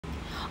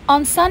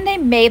On Sunday,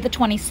 May the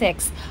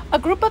 26th, a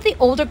group of the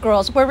older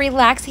girls were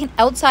relaxing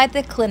outside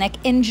the clinic,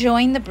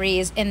 enjoying the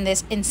breeze in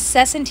this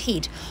incessant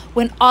heat,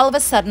 when all of a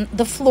sudden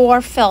the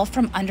floor fell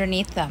from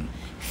underneath them.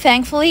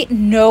 Thankfully,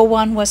 no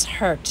one was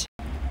hurt.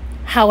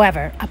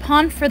 However,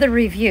 upon further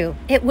review,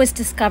 it was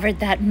discovered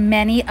that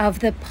many of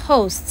the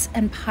posts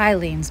and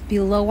pilings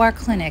below our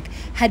clinic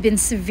had been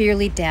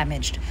severely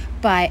damaged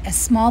by a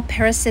small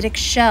parasitic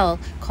shell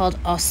called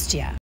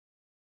ostia.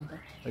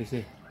 Ahí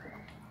sí.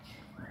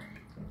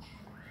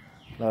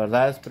 La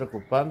verdad es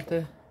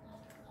preocupante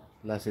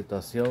la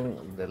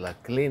situación de la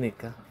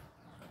clínica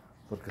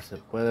porque se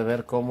puede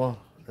ver cómo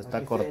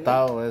está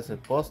cortado ese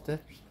poste,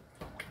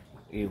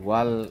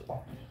 igual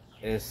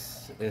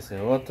es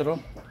ese otro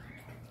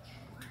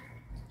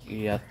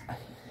y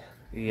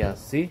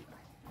así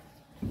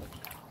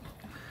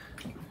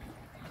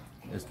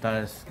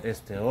está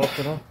este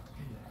otro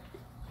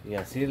y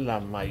así la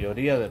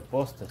mayoría de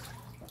postes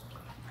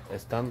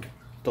están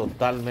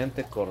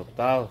totalmente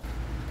cortados.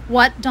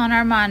 What Don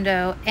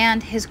Armando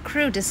and his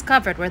crew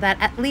discovered were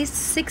that at least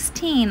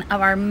 16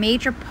 of our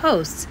major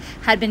posts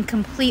had been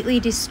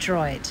completely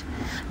destroyed.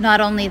 Not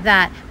only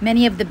that,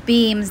 many of the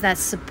beams that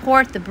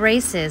support the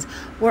braces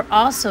were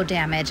also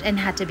damaged and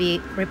had to be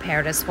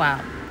repaired as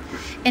well.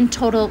 In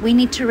total, we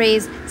need to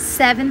raise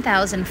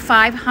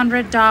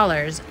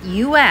 $7,500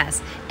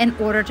 US in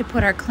order to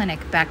put our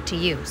clinic back to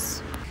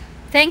use.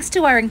 Thanks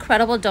to our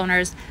incredible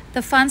donors,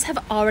 the funds have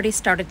already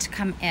started to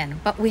come in,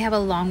 but we have a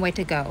long way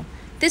to go.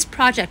 This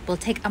project will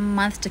take a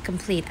month to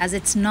complete, as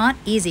it's not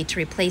easy to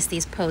replace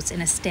these posts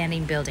in a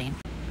standing building.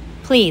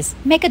 Please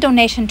make a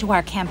donation to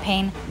our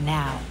campaign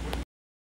now.